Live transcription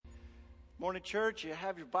Morning, church. You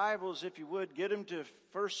have your Bibles, if you would, get them to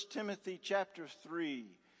 1 Timothy chapter 3.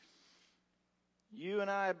 You and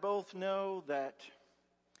I both know that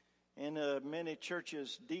in many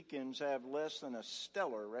churches, deacons have less than a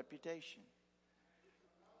stellar reputation.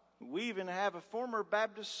 We even have a former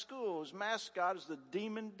Baptist school whose mascot is the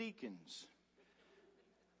Demon Deacons.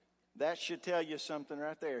 That should tell you something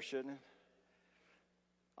right there, shouldn't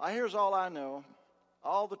it? Here's all I know.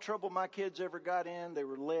 All the trouble my kids ever got in, they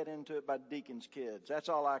were led into it by Deacons' kids. That's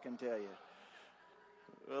all I can tell you.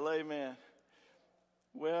 Well, amen.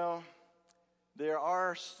 Well, there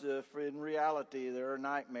are, in reality, there are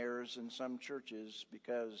nightmares in some churches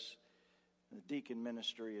because the deacon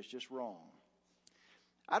ministry is just wrong.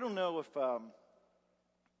 I don't know if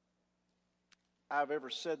I've ever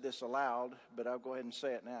said this aloud, but I'll go ahead and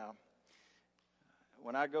say it now.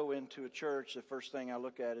 When I go into a church, the first thing I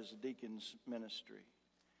look at is the deacon's ministry.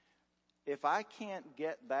 If I can't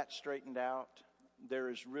get that straightened out, there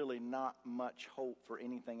is really not much hope for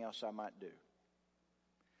anything else I might do.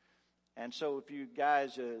 And so if you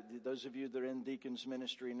guys, those of you that are in deacon's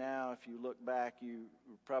ministry now, if you look back, you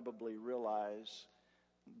probably realize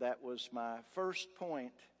that was my first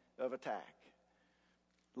point of attack.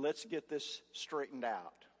 Let's get this straightened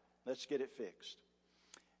out. Let's get it fixed.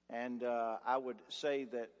 And I would say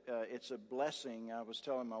that it's a blessing. I was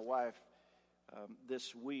telling my wife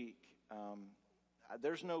this week,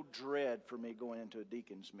 there's no dread for me going into a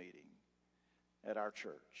deacon's meeting at our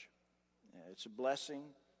church. It's a blessing.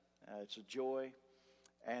 It's a joy.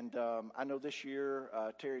 And I know this year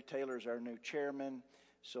Terry Taylor is our new chairman,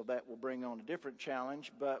 so that will bring on a different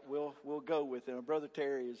challenge, but we'll go with him. Brother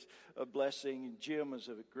Terry is a blessing, and Jim was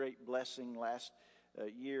a great blessing last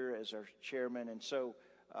year as our chairman. And so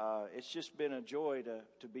it's just been a joy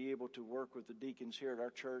to be able to work with the deacons here at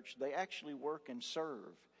our church. They actually work and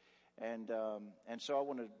serve. And so I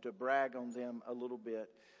wanted to brag on them a little bit.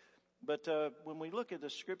 But when we look at the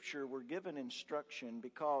scripture, we're given instruction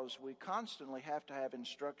because we constantly have to have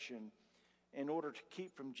instruction in order to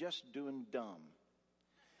keep from just doing dumb.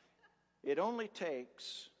 It only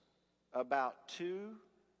takes about 2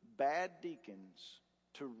 bad deacons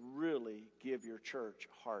to really give your church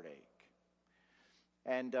heartache.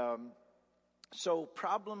 And so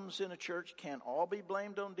problems in a church can't all be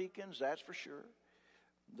blamed on deacons, that's for sure.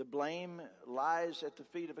 The blame lies at the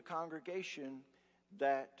feet of a congregation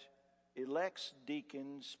that elects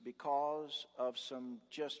deacons because of some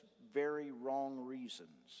just very wrong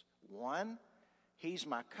reasons. 1, he's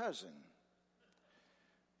my cousin.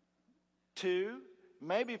 2,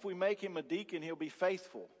 maybe if we make him a deacon, he'll be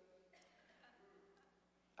faithful.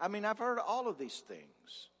 I mean, I've heard all of these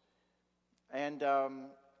things. And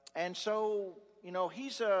so, you know,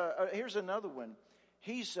 here's another one.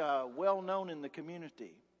 He's well known in the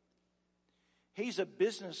community. He's a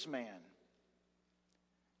businessman.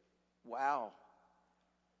 Wow.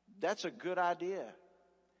 That's a good idea.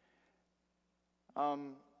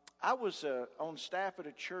 I was on staff at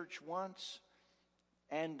a church once,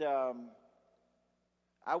 and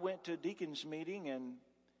I went to a deacon's meeting, and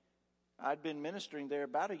I'd been ministering there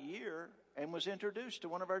about a year and was introduced to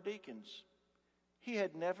one of our deacons. He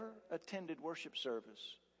had never attended worship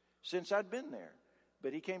service since I'd been there,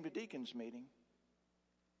 but he came to deacon's meeting.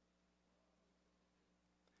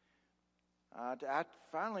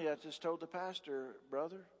 Finally, I just told the pastor,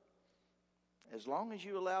 brother, as long as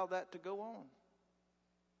you allow that to go on,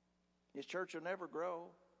 his church will never grow.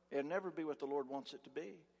 It'll never be what the Lord wants it to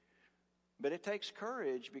be. But it takes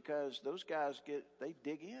courage because those guys they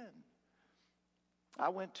dig in. I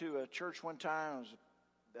went to a church one time. I was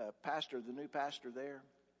the new pastor there.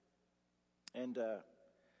 And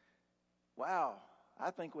wow,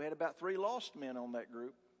 I think we had about 3 lost men on that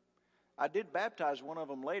group. I did baptize one of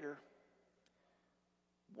them later.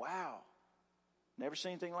 Wow, never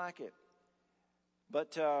seen anything like it.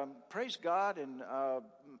 But praise God, and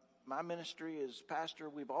my ministry as pastor,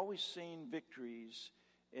 we've always seen victories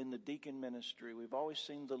in the deacon ministry. We've always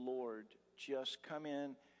seen the Lord just come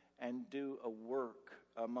in and do a work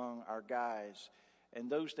among our guys. And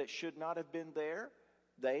those that should not have been there,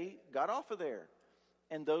 they got off of there.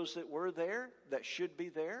 And those that were there, that should be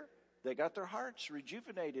there, they got their hearts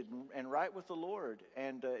rejuvenated and right with the Lord.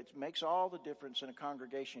 And it makes all the difference in a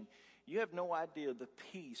congregation. You have no idea the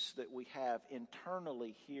peace that we have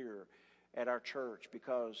internally here at our church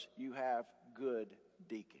because you have good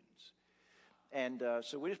deacons. And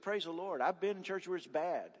so we just praise the Lord. I've been in church where it's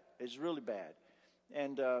bad. It's really bad.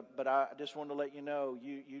 And but I just wanted to let you know,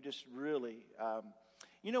 you just really,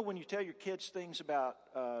 you know, when you tell your kids things about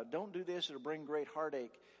don't do this, it'll bring great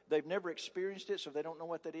heartache. They've never experienced it, so they don't know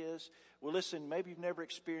what that is. Well, listen, maybe you've never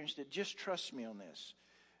experienced it. Just trust me on this.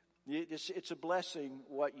 It's a blessing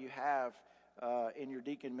what you have in your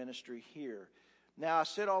deacon ministry here. Now, I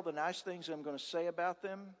said all the nice things I'm going to say about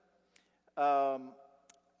them.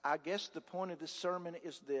 I guess the point of this sermon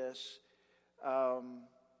is this.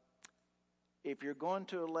 If you're going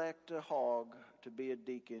to elect a hog to be a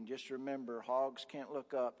deacon, just remember, hogs can't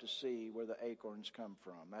look up to see where the acorns come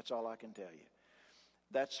from. That's all I can tell you.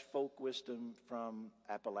 That's folk wisdom from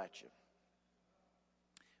Appalachia.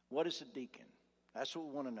 What is a deacon? That's what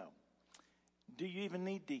we want to know. Do you even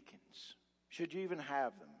need deacons? Should you even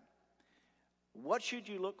have them? What should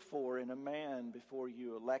you look for in a man before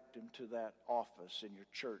you elect him to that office in your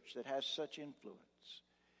church that has such influence?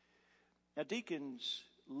 Now, deacons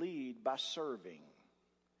lead by serving.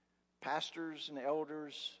 Pastors and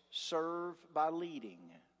elders serve by leading.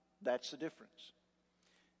 That's the difference.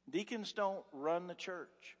 Deacons don't run the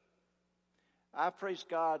church. I've praised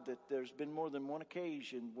God that there's been more than one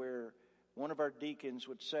occasion where one of our deacons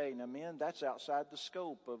would say, now men, that's outside the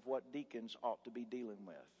scope of what deacons ought to be dealing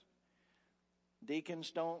with. Deacons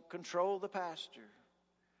don't control the pastor.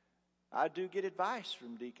 I do get advice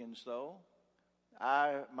from deacons, though.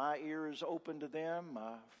 My ear is open to them.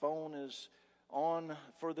 My phone is on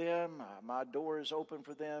for them. My door is open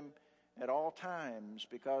for them at all times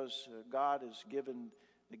because God has given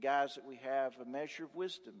the guys that we have a measure of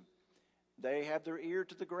wisdom. They have their ear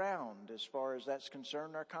to the ground as far as that's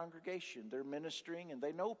concerned, our congregation. They're ministering and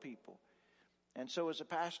they know people. And so as a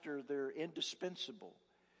pastor, they're indispensable.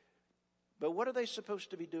 But what are they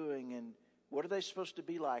supposed to be doing and what are they supposed to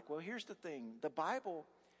be like? Well, here's the thing. The Bible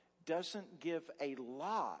doesn't give a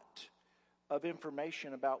lot of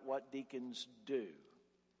information about what deacons do.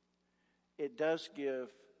 It does give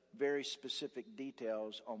very specific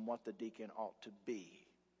details on what the deacon ought to be.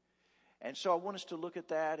 And so I want us to look at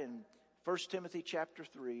that in 1 Timothy chapter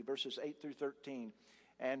 3, verses 8 through 13.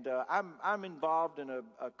 And I'm involved in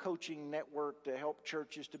a coaching network to help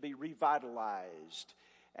churches to be revitalized.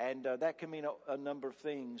 And that can mean a number of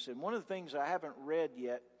things. And one of the things I haven't read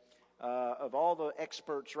yet of all the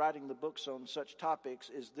experts writing the books on such topics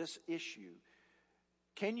is this issue.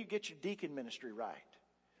 Can you get your deacon ministry right?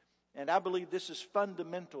 And I believe this is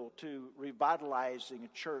fundamental to revitalizing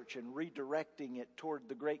a church and redirecting it toward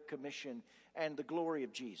the Great Commission and the glory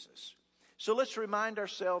of Jesus. So let's remind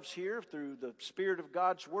ourselves here through the Spirit of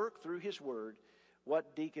God's work, through His Word,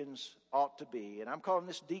 what deacons ought to be. And I'm calling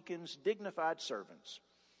this deacons dignified servants.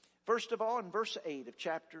 First of all, in verse 8 of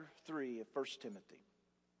chapter 3 of 1 Timothy.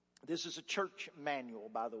 This is a church manual,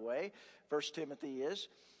 by the way, 1 Timothy is.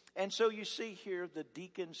 And so you see here the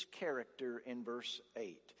deacon's character in verse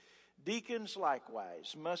 8. Deacons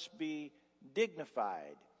likewise must be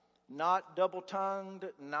dignified, not double-tongued,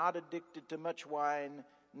 not addicted to much wine,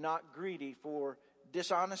 not greedy for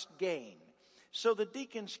dishonest gain. So the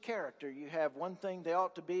deacon's character, you have one thing they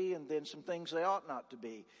ought to be and then some things they ought not to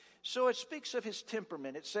be. So it speaks of his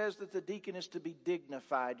temperament. It says that the deacon is to be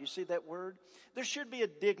dignified. You see that word? There should be a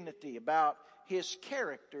dignity about his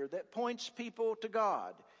character that points people to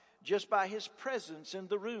God just by his presence in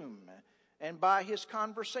the room and by his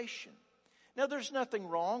conversation. Now, there's nothing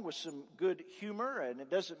wrong with some good humor, and it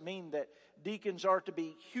doesn't mean that deacons are to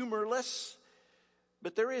be humorless.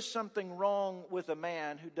 But there is something wrong with a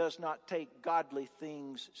man who does not take godly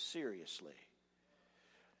things seriously.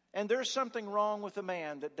 And there's something wrong with a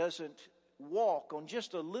man that doesn't walk on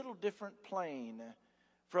just a little different plane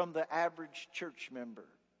from the average church member.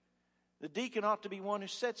 The deacon ought to be one who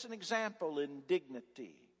sets an example in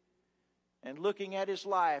dignity. And looking at his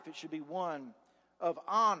life, it should be one of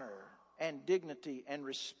honor and dignity and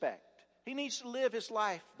respect. He needs to live his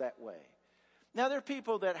life that way. Now, there are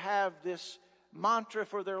people that have this mantra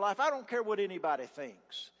for their life. I don't care what anybody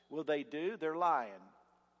thinks. Well, they do. They're lying.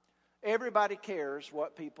 Everybody cares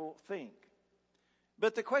what people think.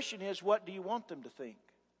 But the question is, what do you want them to think?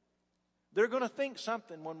 They're going to think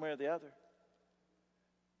something one way or the other.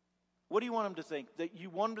 What do you want them to think? That you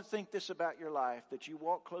want them to think this about your life, that you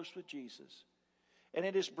walk close with Jesus. And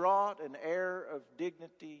it has brought an air of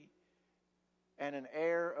dignity and an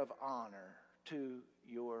air of honor to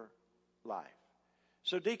your life.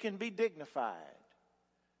 So deacon, be dignified.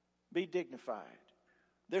 Be dignified.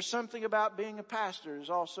 There's something about being a pastor.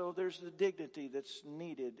 There's the dignity that's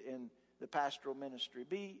needed in the pastoral ministry.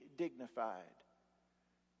 Be dignified.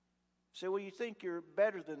 Say, well, you think you're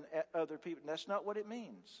better than other people. That's not what it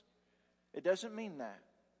means. It doesn't mean that.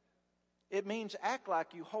 It means act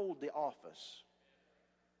like you hold the office.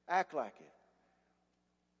 Act like it.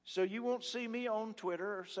 So you won't see me on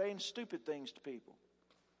Twitter saying stupid things to people.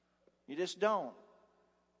 You just don't.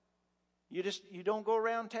 You don't go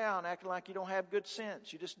around town acting like you don't have good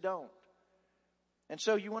sense. You just don't. And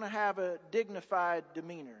so you want to have a dignified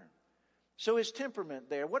demeanor. So his temperament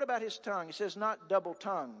there. What about his tongue? He says not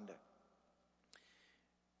double-tongued.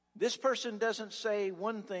 This person doesn't say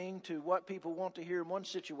one thing to what people want to hear in one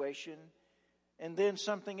situation and then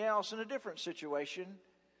something else in a different situation.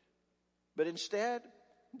 But instead,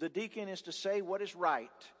 the deacon is to say what is right,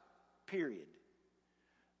 period.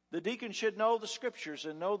 The deacon should know the Scriptures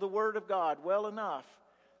and know the Word of God well enough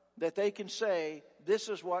that they can say, this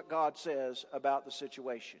is what God says about the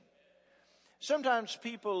situation. Sometimes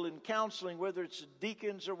people in counseling, whether it's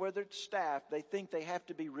deacons or whether it's staff, they think they have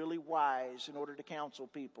to be really wise in order to counsel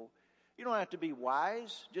people. You don't have to be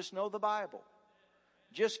wise. Just know the Bible.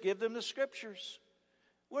 Just give them the Scriptures.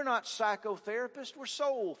 We're not psychotherapists. We're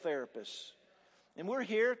soul therapists. And we're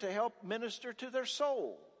here to help minister to their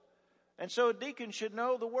soul. And so a deacon should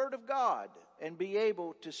know the Word of God and be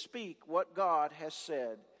able to speak what God has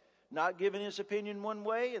said. Not giving his opinion one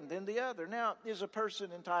way and then the other. Now, is a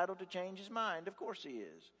person entitled to change his mind? Of course he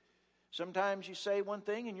is. Sometimes you say one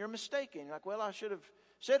thing and you're mistaken. You're like, well, I should have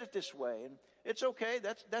said it this way. And it's okay.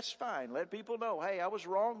 That's fine. Let people know, hey, I was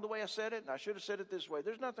wrong the way I said it and I should have said it this way.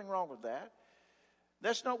 There's nothing wrong with that.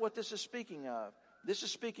 That's not what this is speaking of. This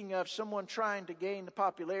is speaking of someone trying to gain the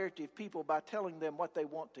popularity of people by telling them what they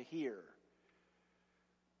want to hear.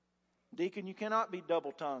 Deacon, you cannot be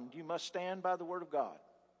double-tongued. You must stand by the Word of God.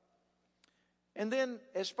 And then,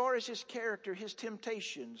 as far as his character, his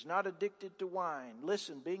temptations, not addicted to wine.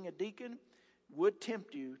 Listen, being a deacon would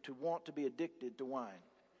tempt you to want to be addicted to wine.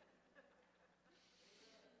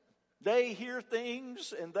 They hear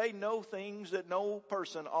things and they know things that no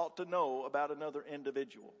person ought to know about another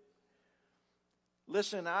individual.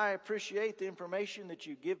 Listen, I appreciate the information that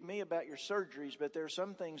you give me about your surgeries, but there are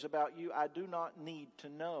some things about you I do not need to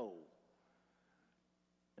know.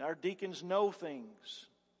 Our deacons know things.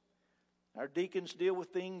 Our deacons deal with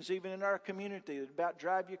things even in our community that about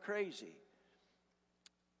drive you crazy.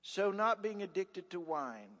 So not being addicted to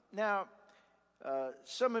wine. Now,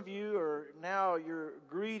 some of you you're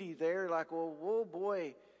greedy there, like, well, whoa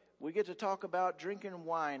boy, we get to talk about drinking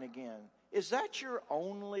wine again. Is that your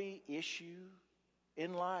only issue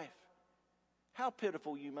in life? How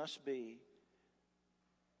pitiful you must be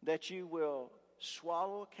that you will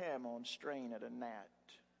swallow a camel and strain at a gnat.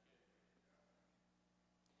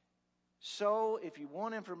 So, if you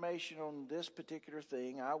want information on this particular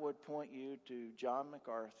thing, I would point you to John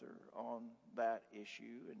MacArthur on that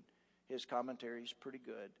issue, and his commentary is pretty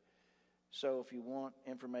good. So, if you want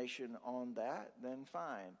information on that, then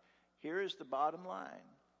fine. Here is the bottom line.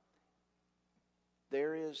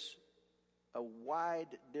 There is a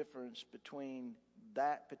wide difference between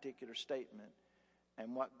that particular statement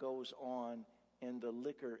and what goes on in the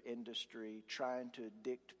liquor industry trying to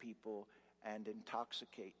addict people and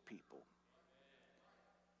intoxicate people.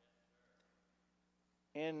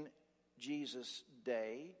 In Jesus'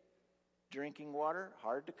 day, drinking water,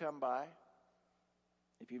 hard to come by.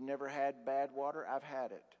 If you've never had bad water, I've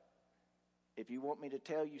had it. If you want me to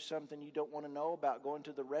tell you something you don't want to know about going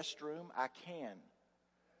to the restroom, I can.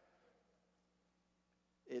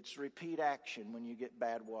 It's repeat action when you get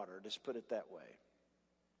bad water. Just put it that way.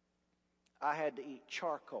 I had to eat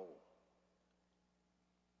charcoal.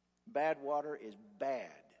 Bad water is bad.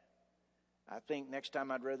 I think next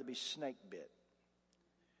time I'd rather be snake bit.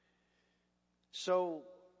 So,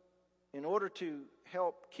 in order to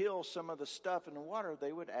help kill some of the stuff in the water,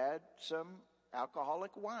 they would add some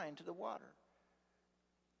alcoholic wine to the water.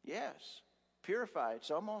 Yes, purify. It's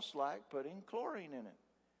almost like putting chlorine in it.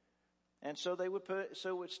 And so they would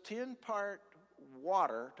so it's 10 part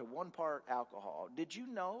water to 1 part alcohol. Did you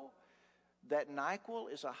know that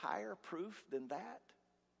NyQuil is a higher proof than that?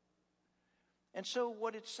 And so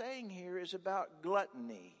what it's saying here is about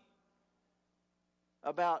gluttony,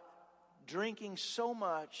 about drinking so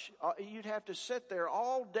much, you'd have to sit there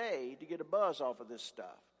all day to get a buzz off of this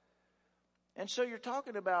stuff. And so you're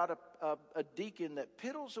talking about a deacon that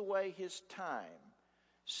piddles away his time,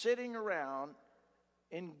 sitting around,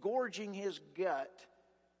 engorging his gut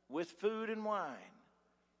with food and wine.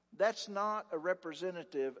 That's not a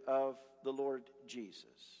representative of the Lord Jesus.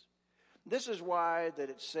 This is why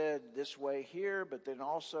that it's said this way here, but then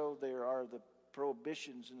also there are the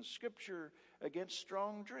prohibitions in the Scripture against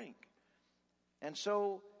strong drink. And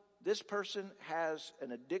so this person has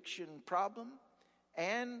an addiction problem,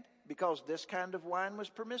 and because this kind of wine was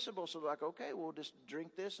permissible, so like, okay, we'll just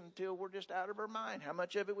drink this until we're just out of our mind. How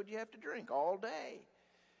much of it would you have to drink? All day.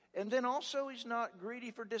 And then also he's not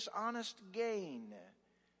greedy for dishonest gain.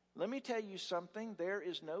 Let me tell you something. There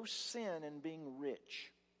is no sin in being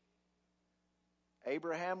rich.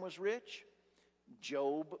 Abraham was rich.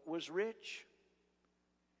 Job was rich.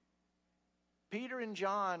 Peter and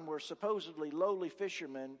John were supposedly lowly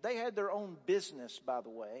fishermen. They had their own business, by the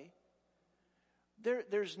way.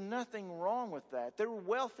 There's nothing wrong with that. There were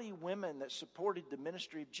wealthy women that supported the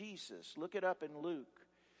ministry of Jesus. Look it up in Luke.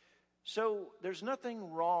 So there's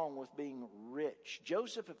nothing wrong with being rich.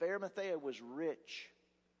 Joseph of Arimathea was rich.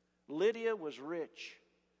 Lydia was rich.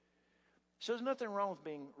 So there's nothing wrong with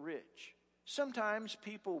being rich. Sometimes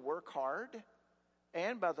people work hard,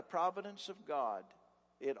 and by the providence of God,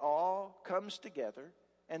 it all comes together,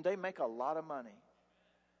 and they make a lot of money.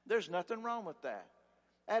 There's nothing wrong with that.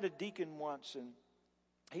 I had a deacon once, and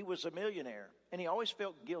he was a millionaire, and he always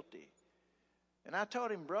felt guilty. And I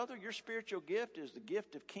told him, brother, your spiritual gift is the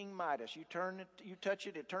gift of King Midas. You touch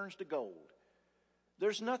it, it turns to gold.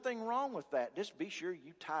 There's nothing wrong with that. Just be sure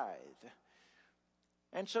you tithe.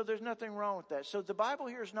 And so there's nothing wrong with that. So the Bible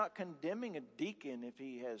here is not condemning a deacon if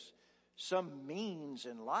he has some means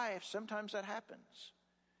in life. Sometimes that happens.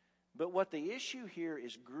 But what the issue here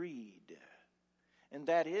is greed. And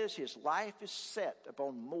that is his life is set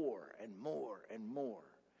upon more and more and more.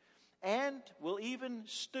 And will even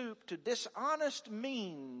stoop to dishonest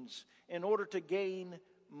means in order to gain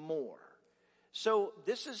more. So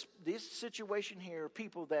this situation here,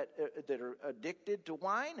 people that are addicted to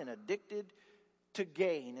wine and addicted to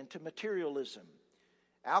gain and to materialism.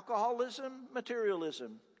 Alcoholism,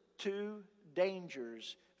 materialism, two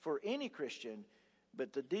dangers for any Christian,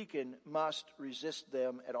 but the deacon must resist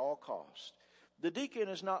them at all costs. The deacon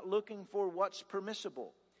is not looking for what's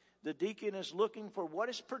permissible. The deacon is looking for what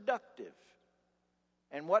is productive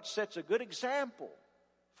and what sets a good example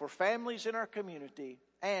for families in our community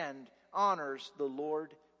and honors the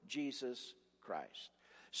Lord Jesus Christ.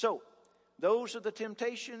 So, those are the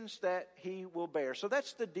temptations that he will bear. So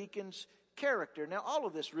that's the deacon's character. Now, all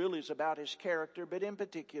of this really is about his character, but in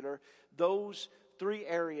particular, those three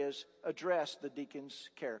areas address the deacon's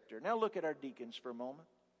character. Now, look at our deacons for a moment.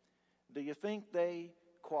 Do you think they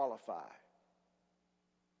qualify?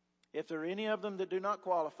 If there are any of them that do not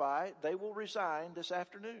qualify, they will resign this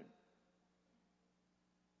afternoon.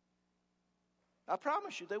 I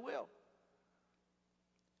promise you they will.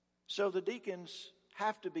 So the deacons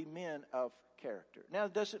have to be men of character. Now,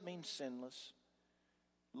 does it mean sinless?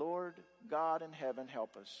 Lord God in heaven,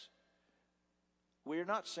 help us. We are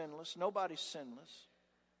not sinless. Nobody's sinless.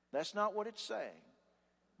 That's not what it's saying.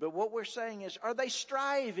 But what we're saying is, are they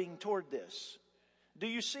striving toward this? Do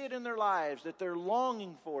you see it in their lives that they're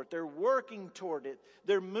longing for it? They're working toward it.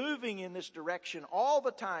 They're moving in this direction all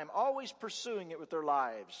the time, always pursuing it with their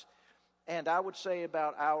lives. And I would say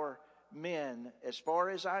about our men, as far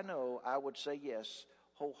as I know, I would say yes,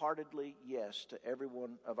 wholeheartedly yes to every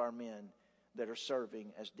one of our men that are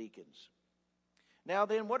serving as deacons. Now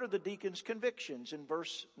then, what are the deacons' convictions in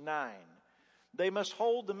verse 9? They must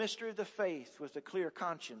hold the mystery of the faith with a clear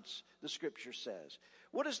conscience, the Scripture says.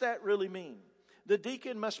 What does that really mean? The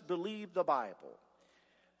deacon must believe the Bible.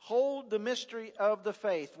 Hold the mystery of the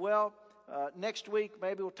faith. Well, next week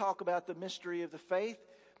maybe we'll talk about the mystery of the faith.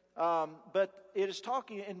 But it is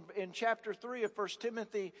talking in chapter 3 of 1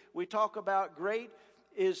 Timothy, we talk about great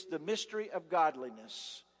is the mystery of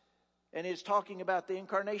godliness. And it's talking about the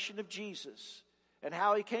incarnation of Jesus and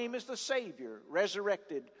how he came as the Savior,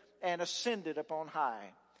 resurrected and ascended upon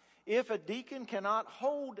high. If a deacon cannot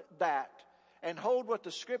hold that and hold what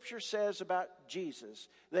the Scripture says about Jesus,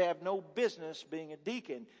 they have no business being a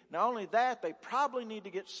deacon. Not only that, they probably need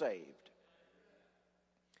to get saved.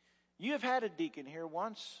 You have had a deacon here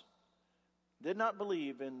once, did not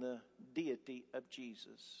believe in the deity of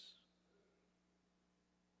Jesus.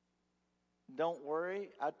 Don't worry,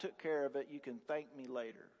 I took care of it. You can thank me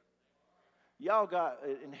later. Y'all got,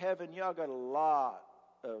 in heaven, y'all got a lot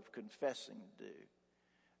of confessing to do.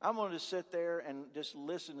 I'm going to sit there and just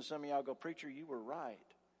listen to some of y'all go, preacher, you were right.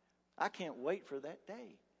 I can't wait for that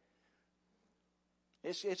day.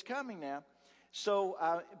 It's coming now. So,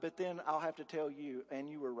 but then I'll have to tell you, and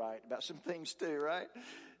you were right about some things too, right?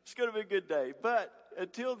 It's going to be a good day. But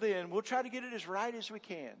until then, we'll try to get it as right as we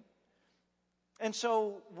can. And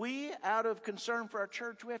so we, out of concern for our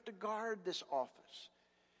church, we have to guard this office.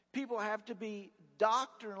 People have to be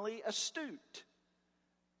doctrinally astute.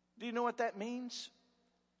 Do you know what that means?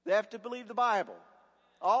 They have to believe the Bible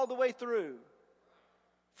all the way through.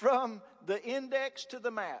 From the index to the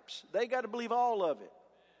maps. They got to believe all of it.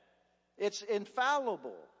 It's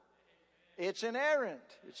infallible. It's inerrant.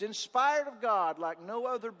 It's inspired of God like no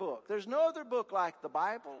other book. There's no other book like the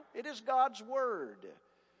Bible. It is God's Word.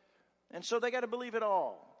 And so they got to believe it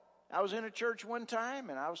all. I was in a church one time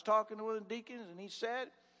and I was talking to one of the deacons and he said,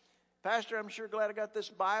 Pastor, I'm sure glad I got this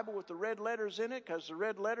Bible with the red letters in it because the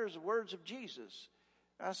red letters are words of Jesus.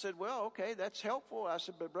 I said, well, okay, that's helpful. I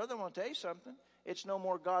said, but brother, I want to tell you something. it's no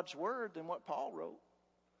more God's word than what Paul wrote.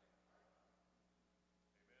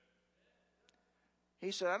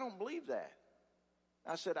 He said, I don't believe that.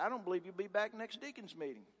 I said, I don't believe you'll be back next deacons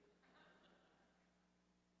meeting.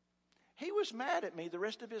 He was mad at me the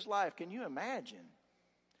rest of his life. Can you imagine?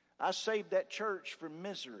 I saved that church from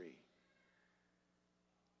misery.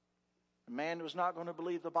 A man was not going to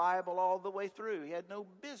believe the Bible all the way through. He had no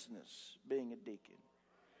business being a deacon.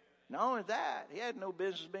 Not only that, he had no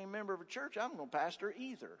business being a member of a church I'm going to pastor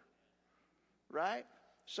either. Right?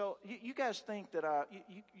 So you guys think that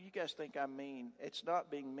you guys think I'm mean. It's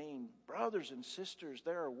not being mean. Brothers and sisters,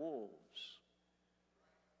 there are wolves.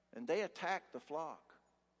 And they attack the flock.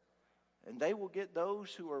 And they will get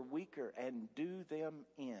those who are weaker and do them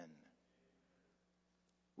in.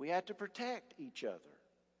 We have to protect each other.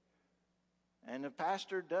 And the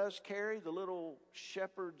pastor does carry the little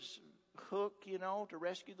shepherd's hook, to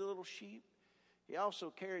rescue the little sheep. He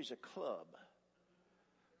also carries a club.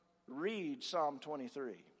 Read Psalm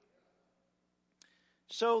 23.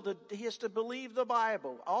 So he has to believe the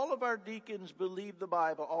Bible. All of our deacons believe the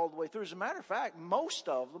Bible all the way through. As a matter of fact, most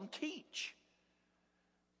of them teach.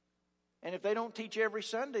 And if they don't teach every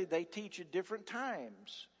Sunday, they teach at different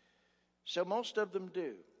times. So most of them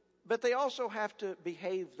do. But they also have to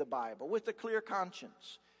behave the Bible with a clear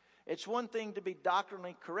conscience. It's one thing to be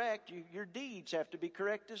doctrinally correct. Your deeds have to be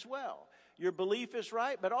correct as well. Your belief is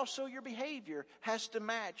right, but also your behavior has to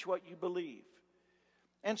match what you believe.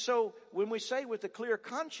 And so when we say with a clear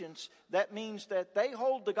conscience, that means that they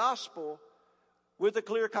hold the gospel with a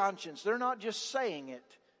clear conscience. They're not just saying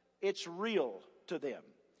it. It's real to them.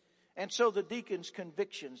 And so the deacons'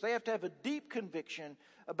 convictions, they have to have a deep conviction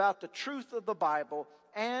about the truth of the Bible,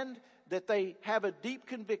 and that they have a deep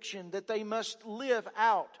conviction that they must live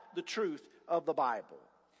out the truth of the Bible.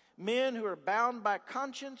 Men who are bound by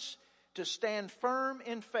conscience to stand firm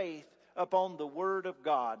in faith upon the Word of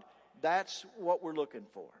God. That's what we're looking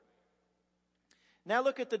for. Now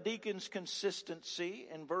look at the deacons' consistency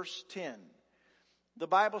in verse 10. The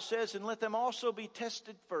Bible says, and let them also be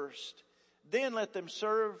tested first, then let them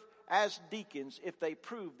serve as deacons if they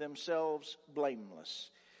prove themselves blameless.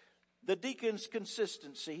 The deacon's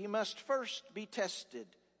consistency, he must first be tested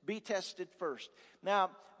first. Now,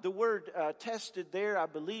 the word tested there, I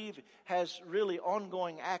believe, has really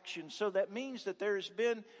ongoing action. So that means that there has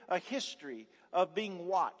been a history of being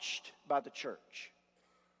watched by the church.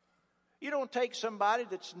 You don't take somebody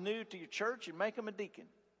that's new to your church and make them a deacon.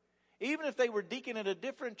 Even if they were deacon at a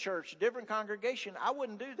different church, a different congregation, I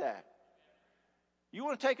wouldn't do that. You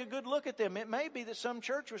want to take a good look at them. It may be that some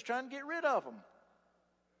church was trying to get rid of them.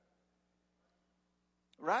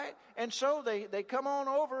 Right? And so they come on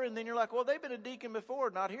over, and then you're like, well, they've been a deacon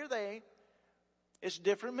before. Not here, they ain't. It's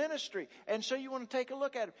different ministry. And so you want to take a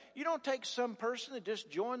look at it. You don't take some person that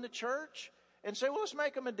just joined the church and say, well, let's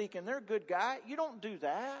make them a deacon. They're a good guy. You don't do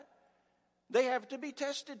that. They have to be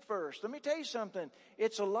tested first. Let me tell you something.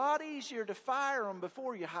 It's a lot easier to fire them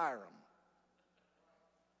before you hire them.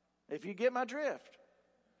 If you get my drift.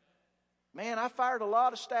 Man, I fired a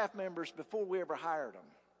lot of staff members before we ever hired them.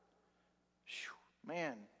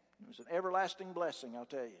 Man, it was an everlasting blessing, I'll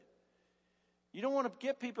tell you. You don't want to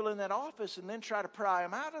get people in that office and then try to pry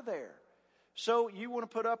them out of there. So you want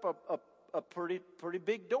to put up a pretty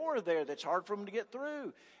big door there that's hard for them to get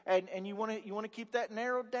through. And you want to keep that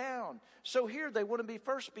narrowed down. So here they want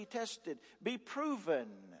to be tested, be proven.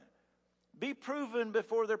 Be proven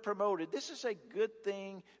before they're promoted. This is a good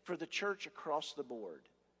thing for the church across the board.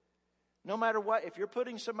 No matter what, if you're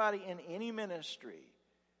putting somebody in any ministry,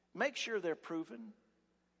 make sure they're proven.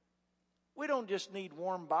 We don't just need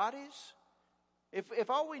warm bodies. If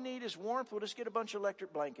all we need is warmth, we'll just get a bunch of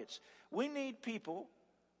electric blankets. We need people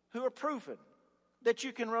who are proven, that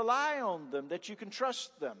you can rely on them, that you can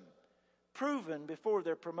trust them. Proven before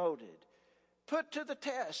they're promoted. Put to the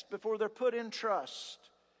test before they're put in trust.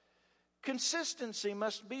 Consistency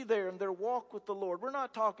must be there in their walk with the Lord. We're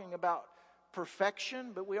not talking about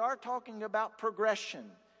perfection, but we are talking about progression.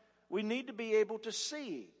 We need to be able to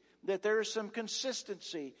see that there is some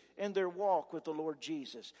consistency in their walk with the Lord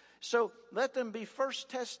Jesus. So let them be first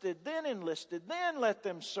tested, then enlisted, then let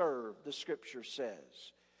them serve, the Scripture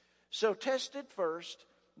says. So tested first,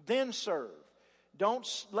 then serve. Don't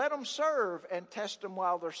let them serve and test them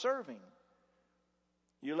while they're serving.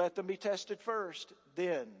 You let them be tested first,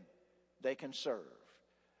 then they can serve.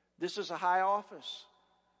 This is a high office.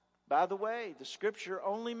 By the way, the Scripture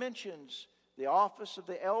only mentions the office of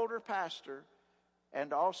the elder pastor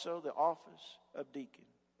and also the office of deacon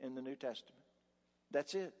in the New Testament.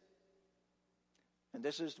 That's it. And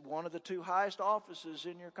this is one of the two highest offices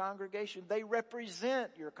in your congregation. They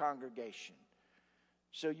represent your congregation.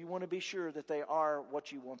 So you want to be sure that they are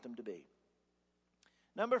what you want them to be.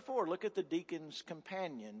 Number 4, look at the deacon's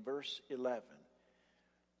companion, verse 11.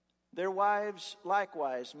 Their wives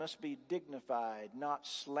likewise must be dignified, not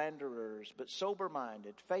slanderers, but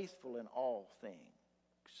sober-minded, faithful in all things.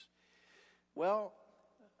 Well,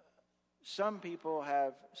 some people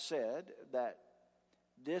have said that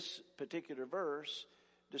this particular verse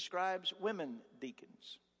describes women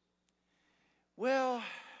deacons. Well,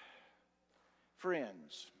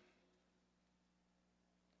 friends,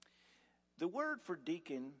 the word for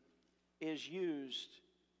deacon is used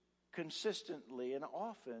consistently and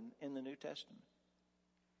often in the New Testament.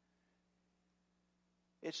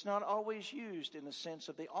 It's not always used in the sense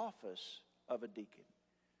of the office of a deacon.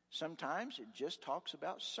 Sometimes it just talks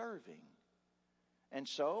about serving. And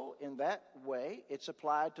so, in that way, it's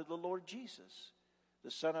applied to the Lord Jesus.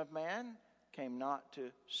 The Son of Man came not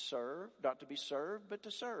to be served, but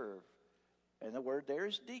to serve. And the word there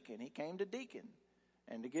is deacon. He came to deacon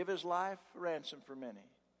and to give his life ransom for many.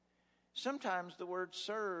 Sometimes the word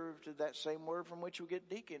served, that same word from which we get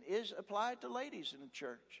deacon, is applied to ladies in the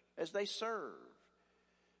church as they serve.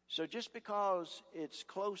 So just because it's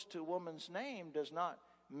close to a woman's name does not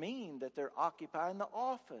mean that they're occupying the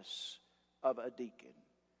office of a deacon.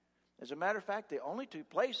 As a matter of fact, the only 2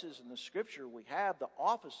 places in the Scripture we have the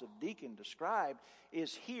office of deacon described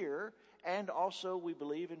is here, and also we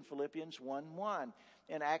believe in Philippians 1:1.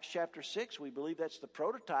 In Acts chapter 6, we believe that's the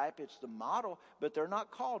prototype, it's the model, but they're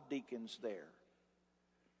not called deacons there.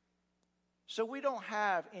 So we don't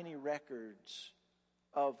have any records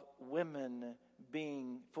of women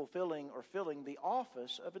fulfilling or filling the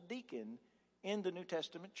office of a deacon in the New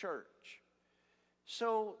Testament church.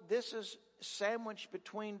 So this is sandwiched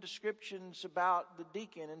between descriptions about the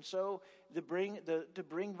deacon. And so to bring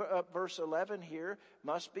up verse 11 here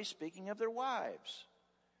must be speaking of their wives.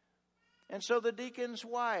 And so the deacon's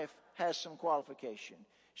wife has some qualification.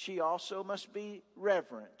 She also must be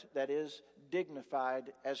reverent, that is,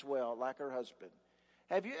 dignified as well, like her husband.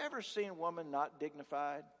 Have you ever seen a woman not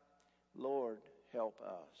dignified? Lord, help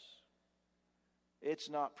us. It's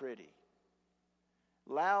not pretty.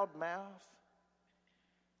 Loud mouth,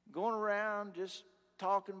 going around just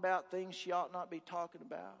talking about things she ought not be talking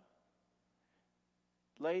about.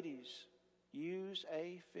 Ladies, use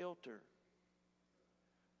a filter.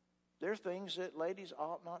 There are things that ladies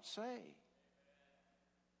ought not say.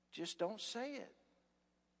 Just don't say it.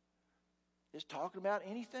 It's talking about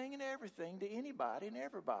anything and everything to anybody and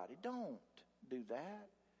everybody. Don't do that.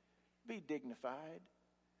 Be dignified.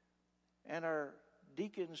 And our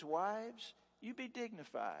deacons' wives, you be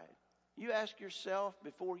dignified. You ask yourself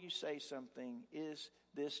before you say something, is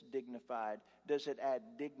this dignified? Does it add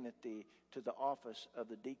dignity to the office of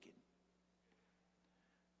the deacon?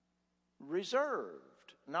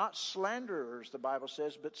 Reserved, not slanderers, the Bible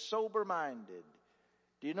says, but sober-minded.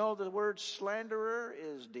 Do you know the word slanderer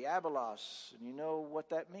is diabolos? And you know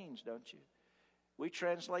what that means, don't you? We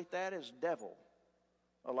translate that as devil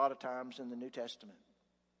a lot of times in the New Testament.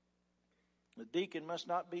 The deacon must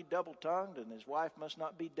not be double-tongued, and his wife must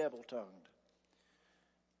not be devil-tongued.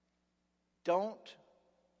 Don't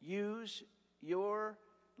use your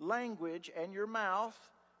language and your mouth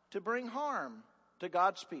to bring harm to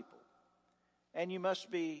God's people. And you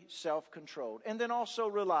must be self-controlled. And then also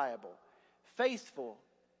reliable, faithful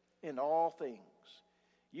in all things.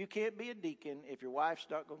 You can't be a deacon if your wife's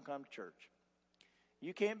not going to come to church.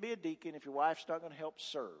 You can't be a deacon if your wife's not going to help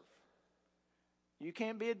serve. You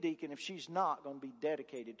can't be a deacon if she's not going to be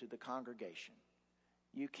dedicated to the congregation.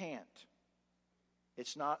 You can't.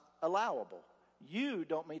 It's not allowable. You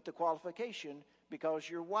don't meet the qualification because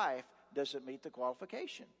your wife doesn't meet the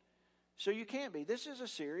qualification. So you can't be. This is a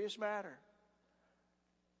serious matter.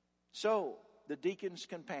 So, the deacon's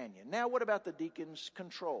companion. Now, what about the deacon's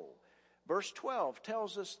control? Verse 12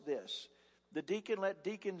 tells us this. The deacon, let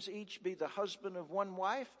deacons each be the husband of one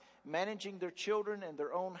wife, managing their children and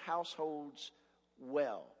their own households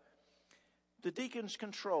well. The deacon's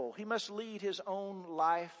control. He must lead his own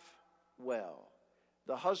life well.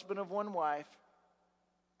 The husband of one wife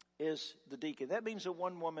is the deacon. That means a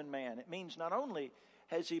one-woman man. It means not only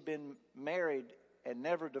has he been married and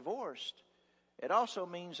never divorced, it also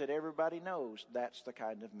means that everybody knows that's the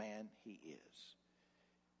kind of man he is.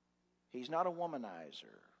 He's not a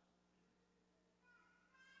womanizer.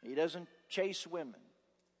 He doesn't chase women.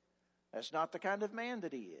 That's not the kind of man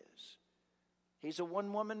that he is. He's a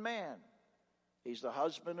one-woman man. He's the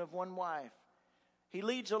husband of one wife. He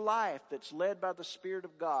leads a life that's led by the Spirit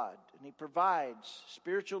of God, and he provides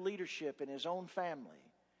spiritual leadership in his own family,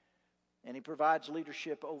 and he provides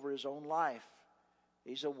leadership over his own life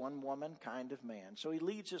He's a one-woman kind of man. So he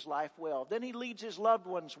leads his life well. Then he leads his loved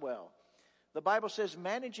ones well. The Bible says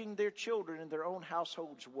managing their children in their own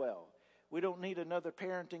households well. We don't need another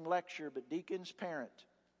parenting lecture, but deacons parent.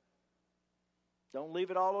 Don't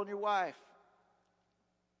leave it all on your wife.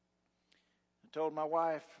 I told my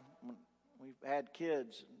wife when we've had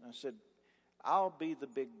kids, I said, I'll be the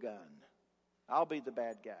big gun. I'll be the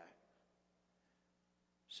bad guy.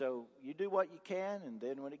 So you do what you can, and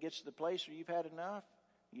then when it gets to the place where you've had enough,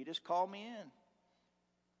 you just call me in.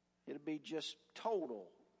 It'll be just total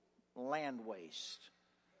land waste.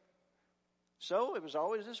 So it was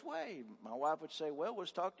always this way. My wife would say, well,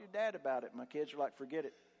 let's talk to your dad about it. My kids were like, forget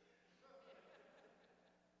it.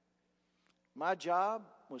 My job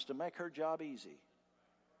was to make her job easy.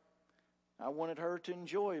 I wanted her to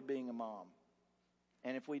enjoy being a mom.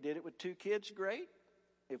 And if we did it with 2 kids, great.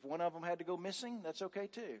 If one of them had to go missing, that's okay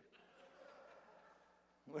too.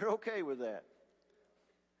 We're okay with that.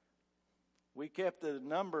 We kept the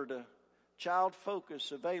number to Child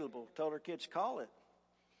Focus available. Told our kids, call it.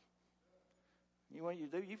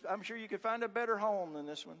 I'm sure you could find a better home than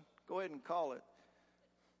this one. Go ahead and call it.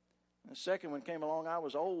 The second one came along, I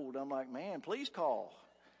was old. I'm like, man, please call.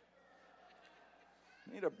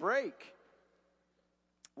 I need a break.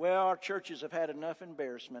 Well, our churches have had enough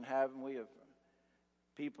embarrassment, haven't we, of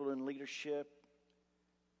people in leadership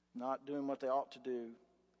not doing what they ought to do.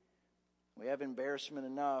 We have embarrassment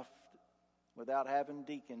enough without having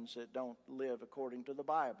deacons that don't live according to the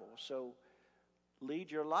Bible. So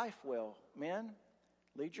lead your life well. Men,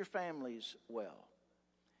 lead your families well.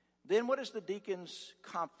 Then what is the deacon's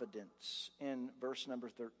confidence in verse number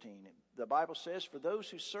 13? The Bible says, for those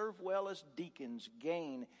who serve well as deacons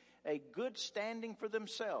gain a good standing for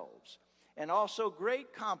themselves and also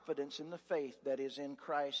great confidence in the faith that is in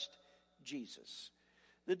Christ Jesus.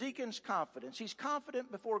 The deacon's confidence. He's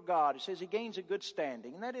confident before God. It says he gains a good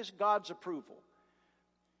standing, and that is God's approval.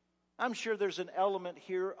 I'm sure there's an element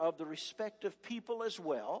here of the respect of people as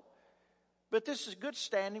well, but this is good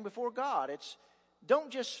standing before God. It's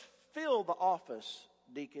don't just fill the office,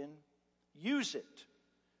 deacon. Use it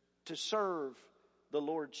to serve the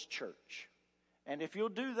Lord's church. And if you'll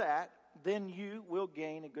do that, then you will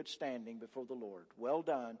gain a good standing before the Lord. Well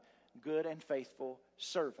done, good and faithful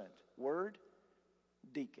servant. Word,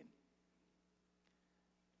 deacon.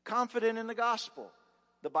 Confident in the gospel.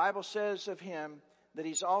 The Bible says of him that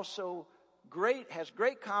he's also has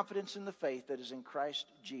great confidence in the faith that is in Christ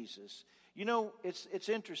Jesus. You know, it's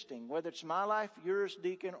interesting. Whether it's my life, yours,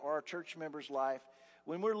 deacon, or our church member's life,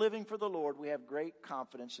 when we're living for the Lord, we have great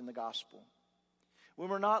confidence in the gospel. When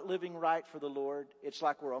we're not living right for the Lord, it's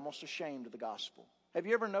like we're almost ashamed of the gospel. Have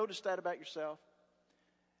you ever noticed that about yourself?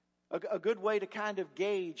 A good way to kind of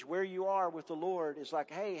gauge where you are with the Lord is like,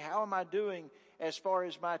 hey, how am I doing as far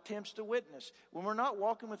as my attempts to witness? When we're not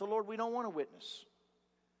walking with the Lord, we don't want to witness.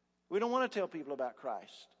 We don't want to tell people about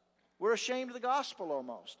Christ. We're ashamed of the gospel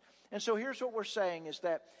almost. And so here's what we're saying is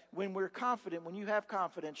that when we're confident, when you have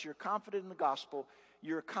confidence, you're confident in the gospel,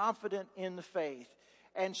 you're confident in the faith.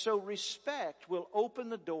 And so respect will open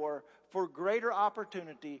the door for greater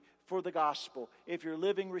opportunity for the gospel. If you're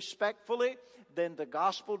living respectfully, then the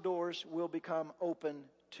gospel doors will become open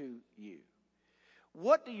to you.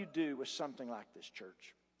 What do you do with something like this,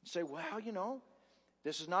 church? You say, well, you know,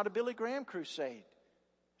 this is not a Billy Graham crusade.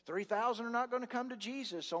 3,000 are not going to come to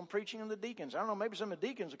Jesus on preaching of the deacons. I don't know, maybe some of the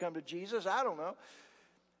deacons will come to Jesus. I don't know.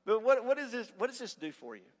 But what does this do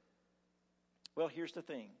for you? Well, here's the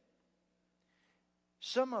thing.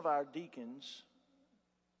 Some of our deacons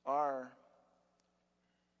are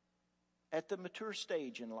at the mature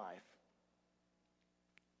stage in life.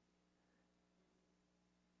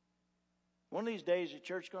 One of these days, the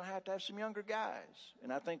church is going to have some younger guys.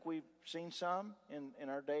 And I think we've seen some in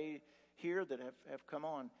our day here that have come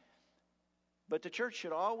on. But the church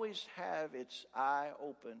should always have its eye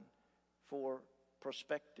open for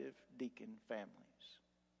prospective deacon families.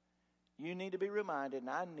 You need to be reminded, and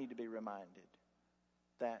I need to be reminded,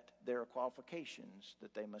 that there are qualifications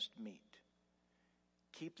that they must meet.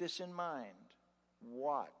 Keep this in mind.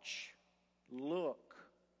 Watch, look,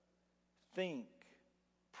 think,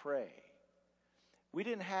 pray. We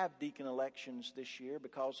didn't have deacon elections this year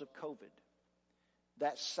because of COVID.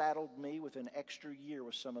 That saddled me with an extra year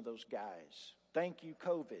with some of those guys. Thank you,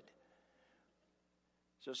 COVID.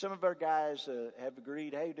 So some of our guys have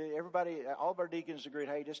agreed, hey, everybody, all of our deacons agreed,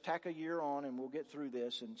 hey, just tack a year on and we'll get through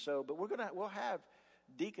this. And so, but we'll have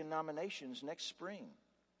deacon nominations next spring.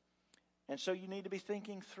 And so you need to be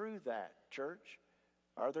thinking through that, church.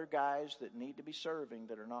 Are there guys that need to be serving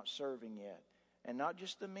that are not serving yet? And not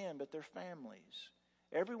just the men, but their families.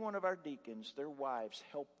 Every one of our deacons, their wives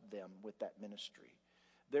help them with that ministry.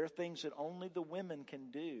 There are things that only the women can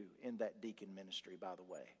do in that deacon ministry, by the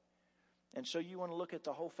way. And so you want to look at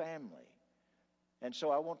the whole family. And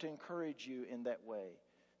so I want to encourage you in that way.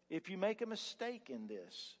 If you make a mistake in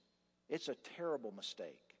this, it's a terrible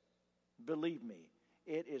mistake. Believe me,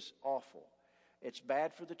 it is awful. It's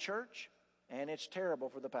bad for the church, and it's terrible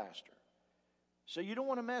for the pastor. So you don't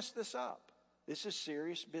want to mess this up. This is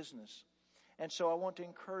serious business. And so I want to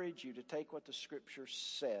encourage you to take what the Scripture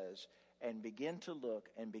says and begin to look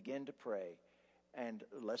and begin to pray. And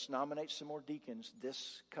let's nominate some more deacons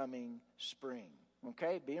this coming spring.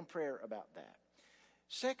 Okay? Be in prayer about that.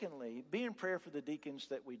 Secondly, be in prayer for the deacons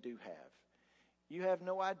that we do have. You have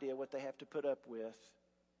no idea what they have to put up with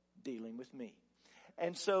dealing with me.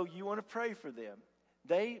 And so you want to pray for them.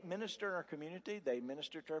 They minister in our community. They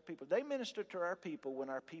minister to our people. They minister to our people when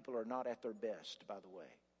our people are not at their best, by the way.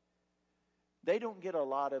 They don't get a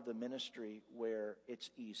lot of the ministry where it's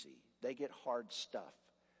easy. They get hard stuff.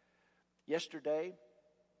 Yesterday,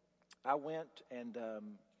 I went and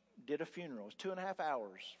did a funeral. It was 2.5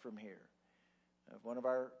 hours from here. Of one of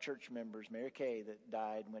our church members, Mary Kay, that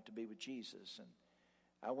died and went to be with Jesus. And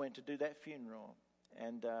I went to do that funeral.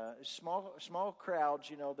 And small crowds,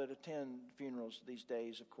 that attend funerals these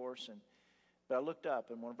days, of course. But I looked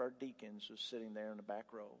up, and one of our deacons was sitting there in the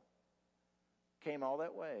back row. Came all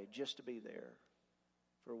that way just to be there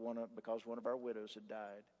because one of our widows had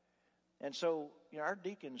died. And so, our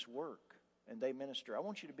deacons work and they minister. I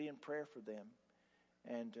want you to be in prayer for them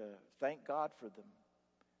and thank God for them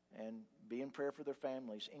and be in prayer for their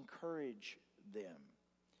families. Encourage them.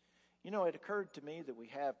 It occurred to me that we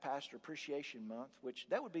have Pastor Appreciation Month, which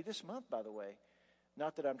that would be this month, by the way.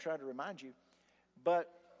 Not that I'm trying to remind you, but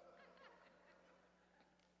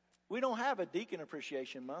we don't have a Deacon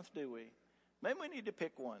Appreciation Month, do we? Maybe we need to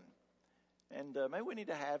pick one. And maybe we need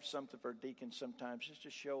to have something for deacons sometimes just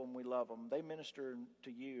to show them we love them. They minister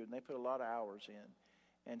to you, and they put a lot of hours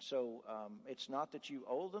in. And so it's not that you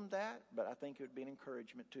owe them that, but I think it would be an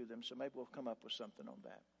encouragement to them. So maybe we'll come up with something on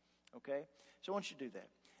that. Okay? So I want you to do that.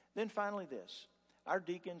 Then finally this. Our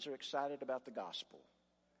deacons are excited about the gospel.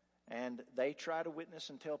 And they try to witness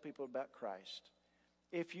and tell people about Christ.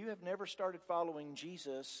 If you have never started following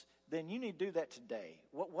Jesus, then you need to do that today.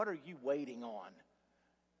 What are you waiting on?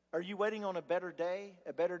 Are you waiting on a better day?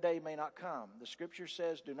 A better day may not come. The Scripture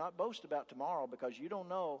says, do not boast about tomorrow because you don't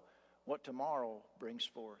know what tomorrow brings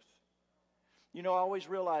forth. I always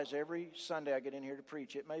realize every Sunday I get in here to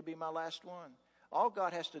preach, it may be my last one. All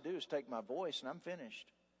God has to do is take my voice and I'm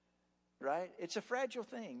finished. Right? It's a fragile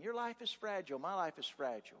thing. Your life is fragile. My life is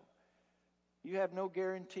fragile. You have no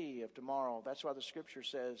guarantee of tomorrow. That's why the Scripture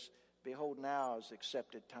says, behold, now is the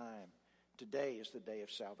accepted time. Today is the day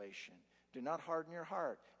of salvation. Do not harden your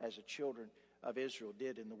heart as the children of Israel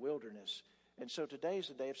did in the wilderness. And so today is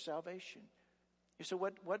the day of salvation. You say,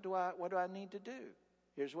 what do I need to do?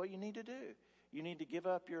 Here's what you need to do. You need to give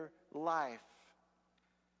up your life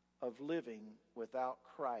of living without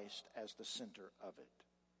Christ as the center of it.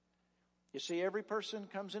 You see, every person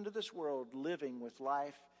comes into this world living with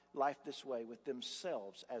life this way, with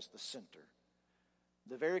themselves as the center.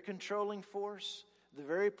 The very controlling force, the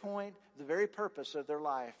very point, the very purpose of their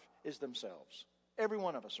life is themselves. Every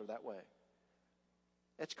one of us are that way.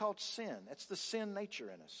 It's called sin. It's the sin nature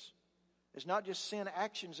in us. It's not just sin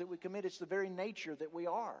actions that we commit. It's the very nature that we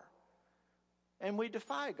are. And we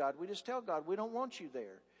defy God. We just tell God, we don't want you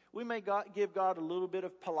there. We may give God a little bit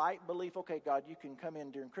of polite belief. Okay, God, you can come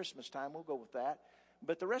in during Christmas time. We'll go with that.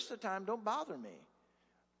 But the rest of the time, don't bother me.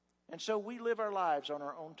 And so we live our lives on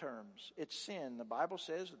our own terms. It's sin. The Bible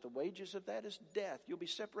says that the wages of that is death. You'll be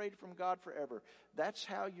separated from God forever. That's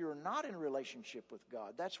how you're not in a relationship with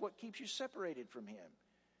God. That's what keeps you separated from Him.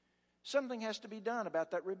 Something has to be done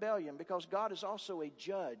about that rebellion because God is also a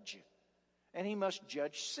judge. And He must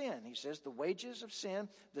judge sin. He says the wages of sin,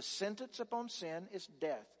 the sentence upon sin is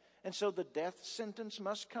death. And so the death sentence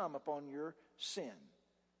must come upon your sin.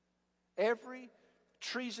 Every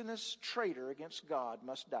treasonous traitor against God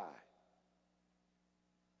must die.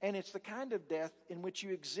 And it's the kind of death in which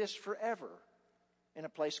you exist forever in a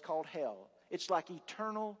place called hell. It's like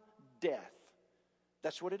eternal death.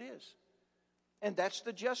 That's what it is. And that's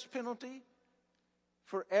the just penalty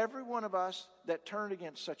for every one of us that turned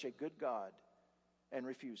against such a good God and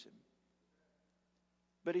refused Him.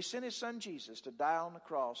 But He sent His Son Jesus to die on the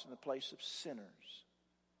cross in the place of sinners.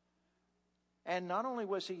 And not only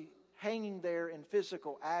was He hanging there in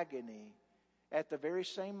physical agony, at the very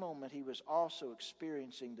same moment He was also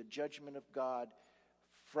experiencing the judgment of God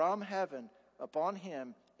from heaven upon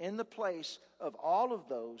Him in the place of all of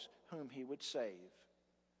those whom He would save.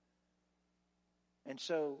 And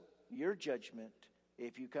so your judgment,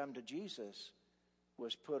 if you come to Jesus,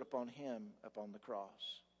 was put upon him upon the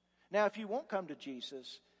cross. Now, if you won't come to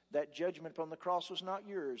Jesus, that judgment upon the cross was not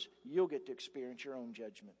yours. You'll get to experience your own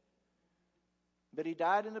judgment. But he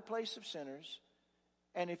died in the place of sinners.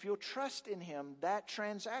 And if you'll trust in him, that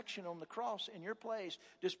transaction on the cross in your place,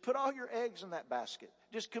 just put all your eggs in that basket.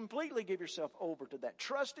 Just completely give yourself over to that.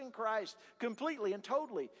 Trust in Christ completely and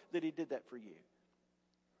totally that he did that for you.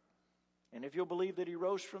 And if you'll believe that he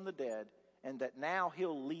rose from the dead and that now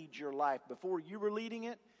he'll lead your life. Before you were leading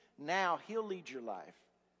it, now he'll lead your life.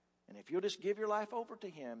 And if you'll just give your life over to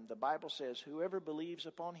him, the Bible says whoever believes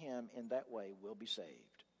upon him in that way will be saved.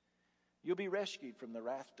 You'll be rescued from the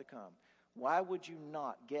wrath to come. Why would you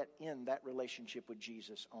not get in that relationship with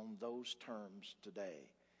Jesus on those terms today?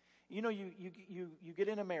 You know, you get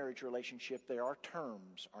in a marriage relationship, there are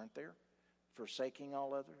terms, aren't there? Forsaking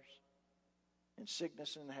all others, in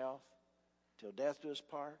sickness and health, till death do us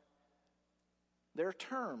part. There are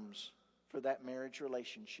terms for that marriage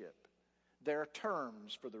relationship. There are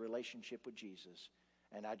terms for the relationship with Jesus,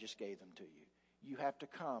 and I just gave them to you. You have to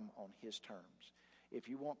come on his terms. If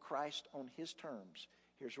you want Christ on his terms,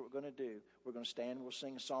 here's what we're going to do. We're going to stand and we'll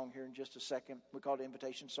sing a song here in just a second. We call it an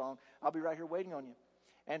invitation song. I'll be right here waiting on you.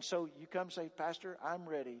 And so you come and say, Pastor, I'm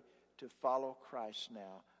ready to follow Christ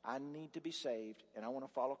now. I need to be saved and I want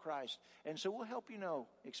to follow Christ. And so we'll help you know,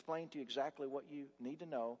 explain to you exactly what you need to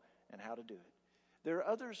know and how to do it. There are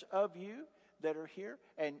others of you that are here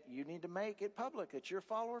and you need to make it public that you're a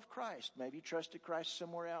follower of Christ. Maybe you trusted Christ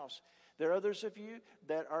somewhere else. There are others of you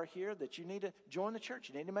that are here that you need to join the church.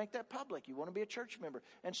 You need to make that public. You want to be a church member.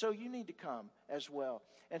 And so you need to come as well.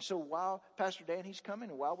 And so while Pastor Dan, he's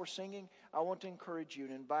coming, and while we're singing, I want to encourage you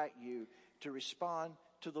and invite you to respond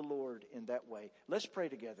to the Lord in that way. Let's pray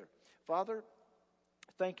together. Father,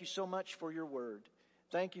 thank you so much for your word.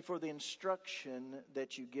 Thank you for the instruction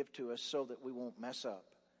that you give to us so that we won't mess up.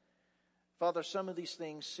 Father, some of these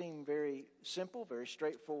things seem very simple, very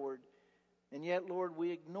straightforward. And yet, Lord,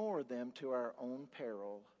 we ignore them to our own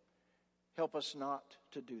peril. Help us not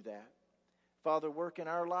to do that. Father, work in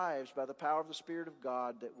our lives by the power of the Spirit of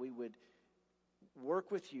God that we would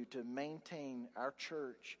work with you to maintain our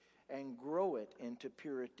church and grow it into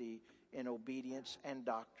purity in obedience and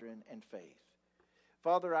doctrine and faith.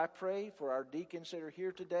 Father, I pray for our deacons that are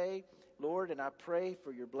here today, Lord, and I pray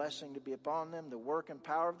for your blessing to be upon them, the work and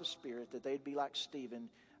power of the Spirit, that they'd be like Stephen,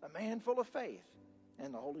 a man full of faith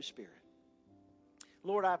and the Holy Spirit.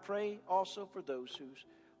 Lord, I pray also for those whose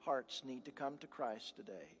hearts need to come to Christ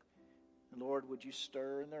today. And Lord, would you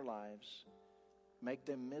stir in their lives, make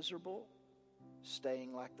them miserable,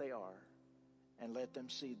 staying like they are, and let them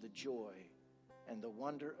see the joy and the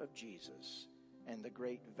wonder of Jesus and the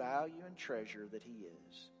great value and treasure that he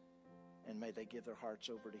is. And may they give their hearts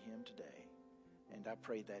over to him today. And I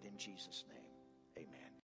pray that in Jesus' name.